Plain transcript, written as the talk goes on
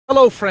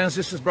Hello friends,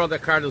 this is Brother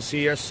Carlos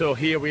here. So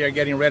here we are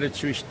getting ready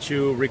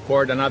to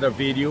record another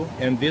video,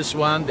 and this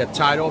one, the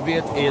title of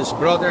it is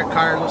Brother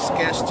Carlos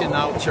Casting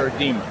Out Your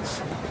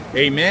Demons.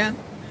 Amen.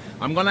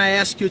 I'm gonna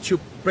ask you to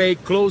pay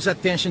close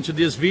attention to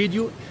this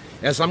video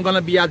as I'm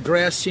gonna be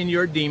addressing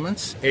your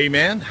demons.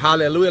 Amen.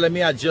 Hallelujah. Let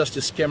me adjust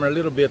this camera a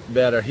little bit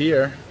better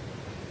here.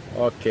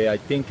 Okay, I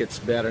think it's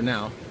better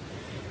now.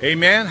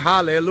 Amen.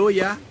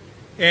 Hallelujah.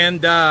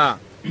 And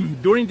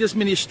during this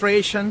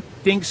ministration,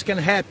 things can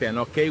happen,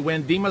 okay?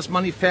 When demons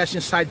manifest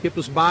inside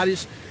people's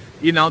bodies,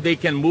 you know, they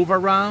can move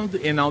around,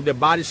 you know, their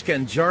bodies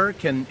can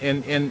jerk and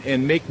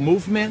make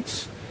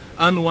movements,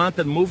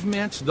 unwanted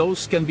movements.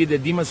 Those can be the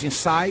demons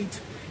inside,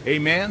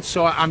 amen?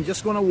 So I'm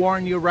just going to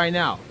warn you right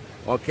now,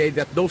 okay,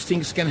 that those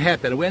things can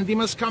happen. When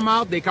demons come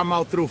out, they come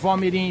out through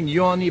vomiting,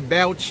 yawning,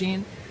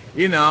 belching,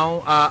 you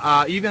know,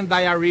 even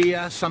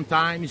diarrhea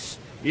sometimes,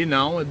 you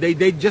know,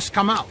 they just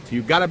come out.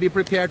 You got to be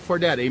prepared for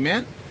that,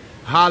 amen?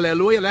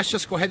 Hallelujah. Let's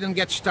just go ahead and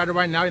get started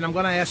right now, and I'm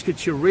going to ask you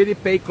to really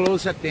pay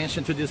close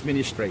attention to this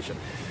ministration.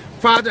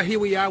 Father, here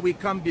we are. We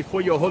come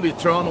before your holy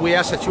throne. We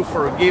ask that you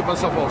forgive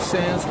us of all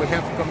sins we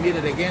have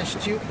committed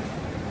against you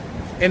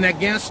and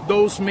against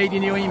those made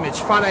in your image.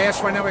 Father, I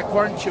ask right now,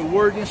 according to your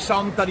word in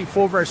Psalm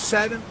 34 verse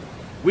 7,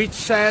 which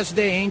says,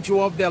 the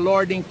angel of the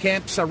Lord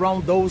encamps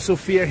around those who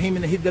fear him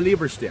and he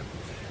delivers them.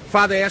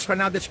 Father, I ask right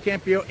now that you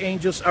camp your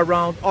angels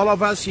around all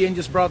of us here in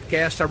this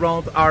broadcast,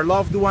 around our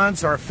loved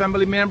ones, our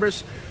family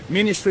members,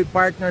 ministry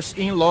partners,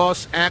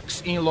 in-laws,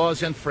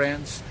 ex-in-laws, and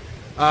friends,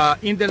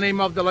 in the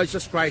name of the Lord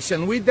Jesus Christ.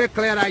 And we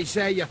declare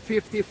Isaiah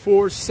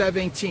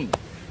 54:17,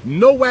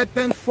 no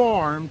weapon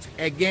formed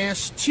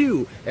against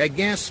you,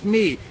 against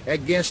me,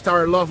 against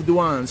our loved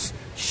ones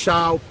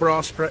shall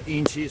prosper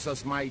in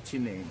Jesus' mighty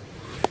name.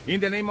 In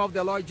the name of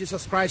the Lord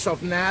Jesus Christ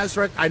of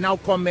Nazareth, I now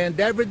command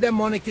every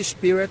demonic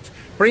spirit,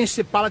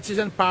 principalities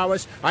and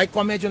powers, I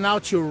command you now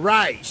to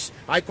rise.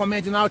 I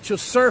command you now to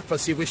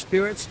surface, evil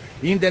spirits.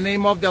 In the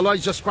name of the Lord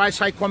Jesus Christ,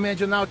 I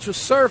command you now to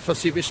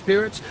surface, evil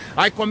spirits.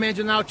 I command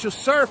you now to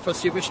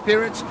surface, evil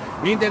spirits.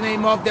 In the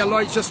name of the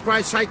Lord Jesus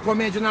Christ, I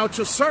command you now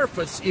to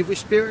surface, evil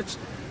spirits.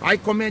 I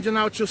command you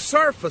now to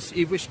surface,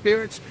 evil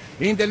spirits.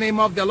 In the name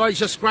of the Lord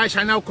Jesus Christ,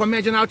 I now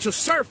command you now to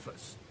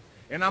surface.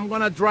 And I'm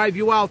going to drive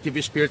you out,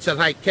 evil spirits. As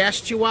I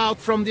cast you out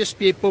from these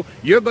people,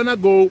 you're going to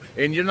go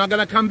and you're not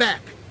going to come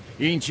back.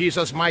 In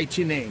Jesus'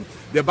 mighty name.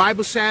 The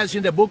Bible says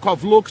in the book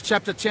of Luke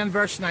chapter 10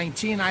 verse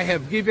 19, I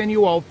have given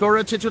you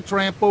authority to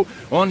trample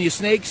on your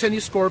snakes and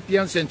your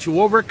scorpions and to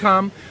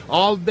overcome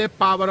all the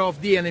power of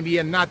the enemy,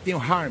 and nothing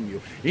harm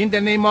you. In the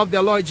name of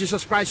the Lord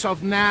Jesus Christ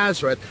of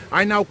Nazareth,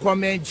 I now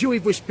command you,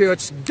 evil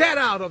spirits, get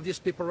out of these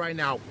people right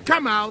now.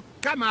 Come out,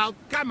 come out,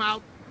 come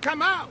out,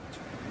 come out.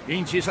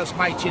 In Jesus'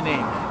 mighty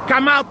name.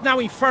 Come out now,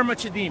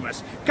 infirmity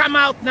demons. Come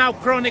out now,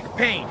 chronic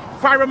pain,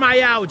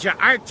 fibromyalgia,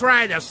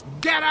 arthritis.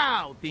 Get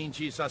out in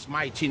Jesus'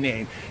 mighty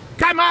name.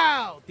 Come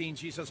out in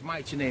Jesus'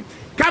 mighty name.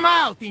 Come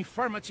out,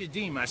 infirmity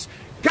demons.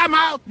 Come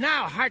out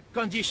now, heart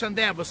condition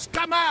devils.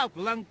 Come out,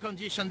 lung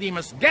condition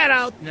demons. Get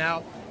out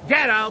now.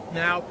 Get out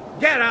now.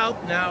 Get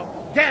out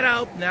now. Get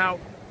out now.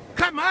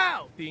 Come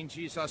out in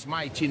Jesus'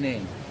 mighty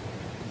name.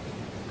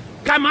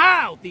 Come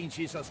out in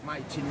Jesus'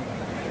 mighty name.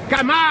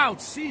 Come out,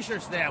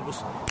 seizures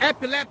devils,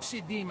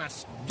 epilepsy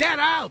demons. Get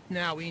out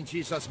now in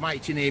Jesus'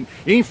 mighty name.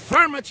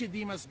 Infirmity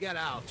demons, get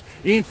out.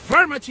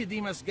 Infirmity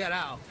demons, get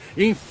out.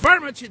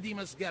 Infirmity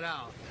demons, get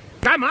out.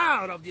 Come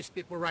out of these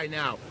people right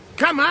now.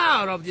 Come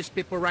out of these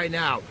people right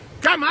now.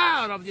 Come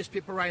out of these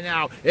people right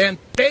now and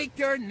take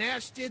your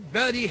nasty,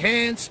 dirty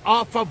hands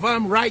off of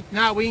them right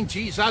now in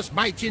Jesus'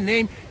 mighty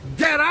name.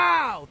 Get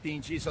out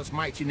in Jesus'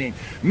 mighty name.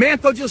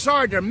 Mental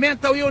disorder,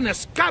 mental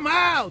illness, come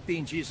out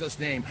in Jesus'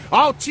 name.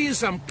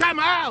 Autism, come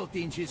out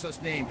in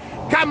Jesus' name.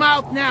 Come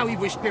out now,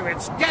 evil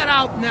spirits. Get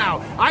out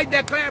now. I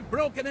declare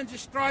broken and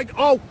destroyed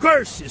all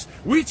curses,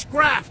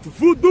 witchcraft,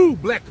 voodoo,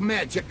 black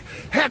magic,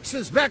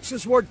 hexes,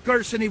 vexes, word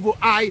curse, and evil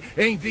eye,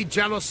 envy,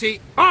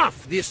 jealousy,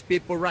 off these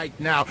people right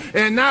now.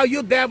 And now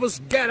you devils,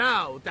 get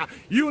out.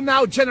 You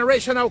now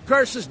generational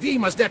curses,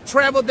 demons that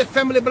travel the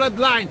family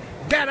bloodline,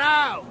 get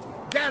out.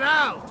 Get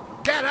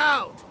out, get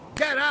out,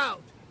 get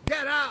out,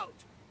 get out.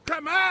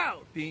 Come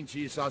out in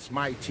Jesus'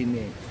 mighty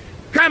name.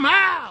 Come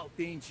out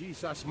in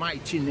Jesus'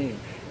 mighty name.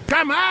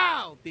 Come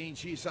out in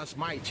Jesus'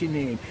 mighty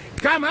name.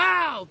 Come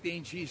out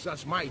in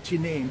Jesus' mighty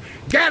name.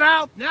 Get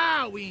out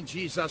now in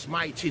Jesus'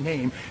 mighty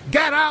name.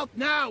 Get out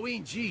now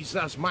in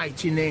Jesus'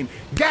 mighty name.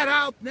 Get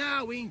out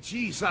now in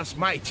Jesus'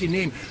 mighty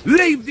name.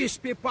 Leave these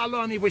people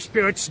alone, evil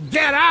spirits.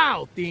 Get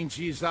out in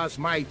Jesus'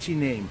 mighty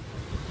name.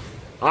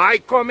 I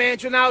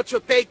command you now to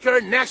take your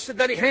nasty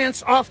dirty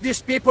hands off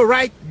these people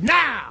right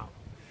now.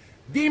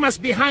 Demons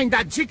behind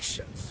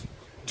addictions,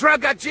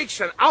 drug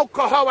addiction,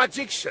 alcohol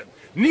addiction,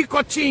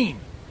 nicotine,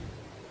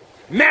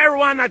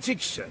 marijuana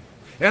addiction,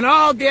 and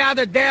all the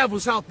other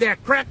devils out there,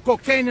 crack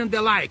cocaine and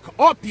the like,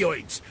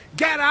 opioids.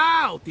 Get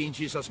out in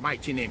Jesus'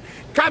 mighty name.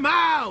 Come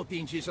out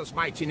in Jesus'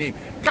 mighty name.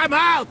 Come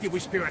out, evil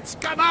spirits.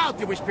 Come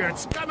out, evil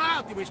spirits. Come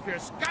out, evil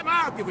spirits. Come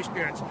out, evil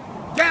spirits.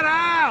 Get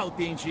out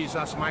in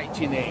Jesus'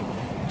 mighty name.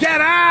 Get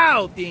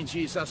out in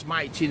Jesus'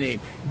 mighty name.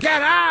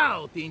 Get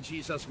out in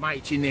Jesus'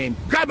 mighty name.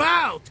 Come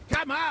out,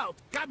 come out,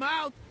 come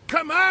out,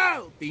 come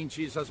out in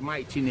Jesus'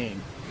 mighty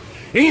name.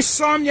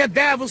 Insomnia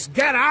devils,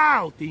 get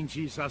out in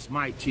Jesus'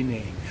 mighty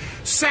name.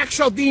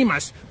 Sexual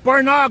demons,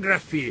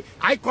 pornography,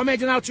 I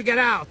command you now to get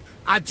out.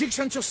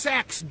 Addiction to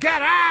sex,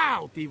 get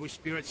out, evil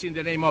spirits, in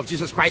the name of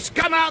Jesus Christ.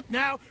 Come out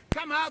now,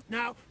 come out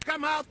now,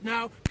 come out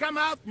now, come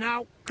out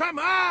now, come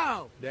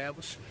out,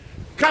 devils.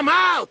 Come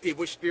out,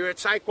 evil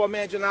spirits. I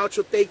command you now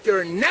to take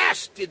your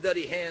nasty,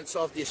 dirty hands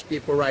off these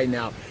people right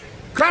now.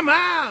 Come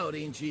out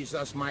in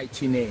Jesus'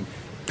 mighty name.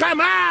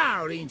 Come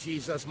out in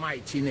Jesus'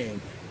 mighty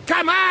name.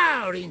 Come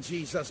out in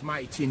Jesus'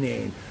 mighty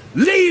name.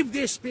 Leave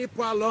these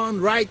people alone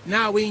right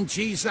now in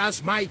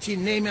Jesus' mighty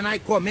name. And I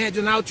command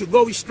you now to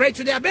go straight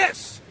to the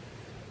abyss.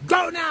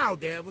 Go now,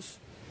 devils.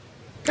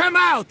 Come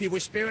out, evil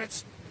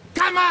spirits.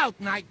 Come out,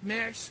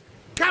 nightmares.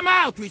 Come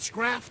out,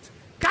 witchcraft.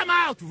 Come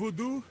out,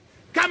 voodoo.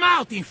 Come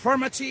out,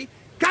 infirmity.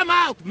 Come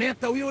out,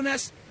 mental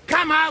illness.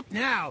 Come out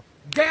now.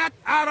 Get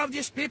out of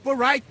these people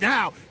right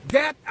now.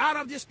 Get out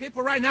of these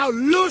people right now.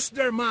 Lose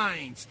their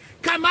minds.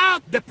 Come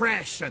out,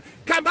 depression.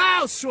 Come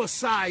out,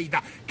 suicide.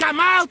 Come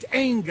out,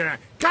 anger.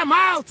 Come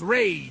out,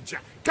 rage.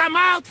 Come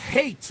out,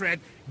 hatred.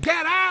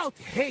 Get out,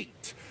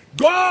 hate.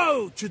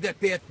 Go to the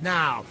pit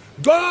now.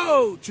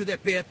 Go to the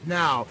pit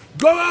now.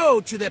 Go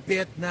to the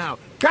pit now.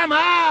 Come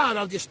out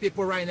of these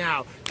people right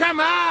now. Come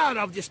out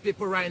of these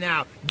people right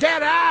now.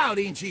 Get out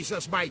in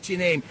Jesus' mighty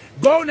name.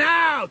 Go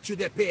now to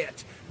the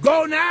pit.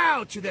 Go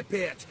now to the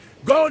pit.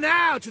 Go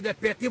now to the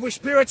pit. Evil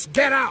spirits,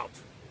 get out.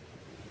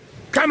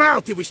 Come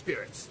out, evil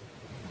spirits.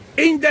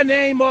 In the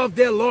name of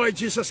the Lord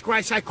Jesus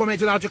Christ, I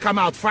command you now to come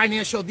out.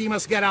 Financial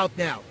demons, get out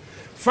now.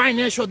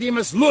 Financial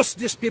demons, loose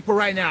these people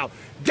right now.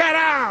 Get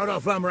out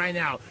of them right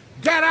now.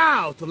 Get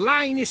out.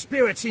 Lying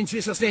spirits in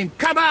Jesus' name,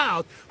 come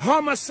out.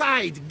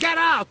 Homicide, get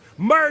out.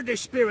 Murder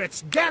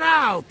spirits, get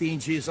out in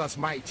Jesus'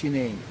 mighty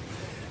name.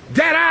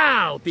 Get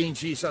out in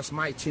Jesus'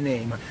 mighty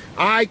name.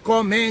 I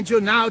command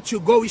you now to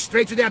go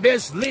straight to the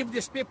abyss. Leave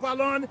these people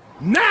alone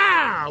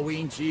now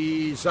in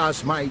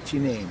Jesus' mighty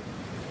name.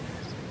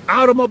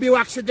 Automobile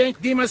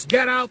accident, demons,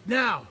 get out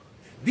now.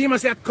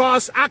 Demons that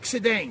cause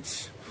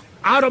accidents.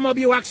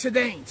 Automobile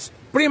accidents,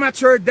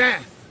 premature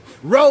death,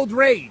 road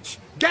rage,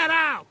 get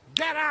out,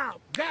 get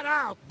out, get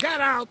out, get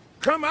out,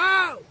 come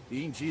out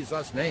in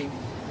Jesus' name.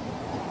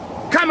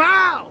 Come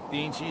out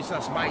in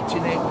Jesus' mighty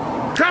name.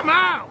 Come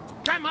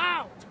out, come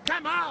out,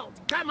 come out,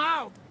 come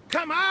out,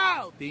 come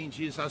out in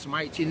Jesus'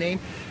 mighty name.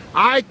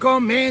 I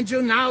command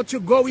you now to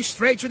go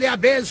straight to the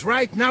abyss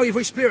right now,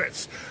 evil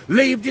spirits.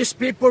 Leave these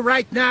people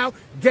right now,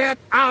 get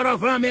out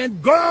of them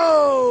and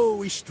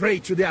go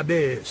straight to the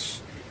abyss.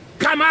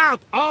 Come out,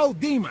 all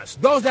demons,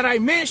 those that I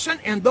mentioned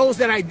and those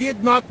that I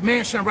did not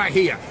mention right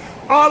here.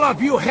 All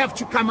of you have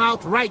to come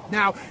out right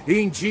now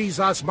in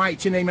Jesus'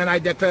 mighty name. And I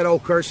declare all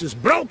curses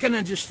broken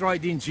and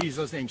destroyed in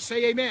Jesus' name.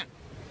 Say amen.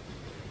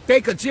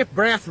 Take a deep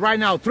breath right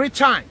now, 3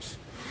 times.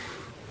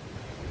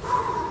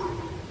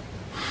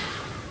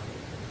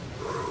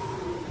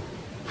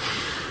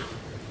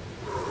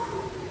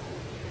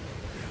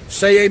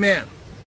 Say amen.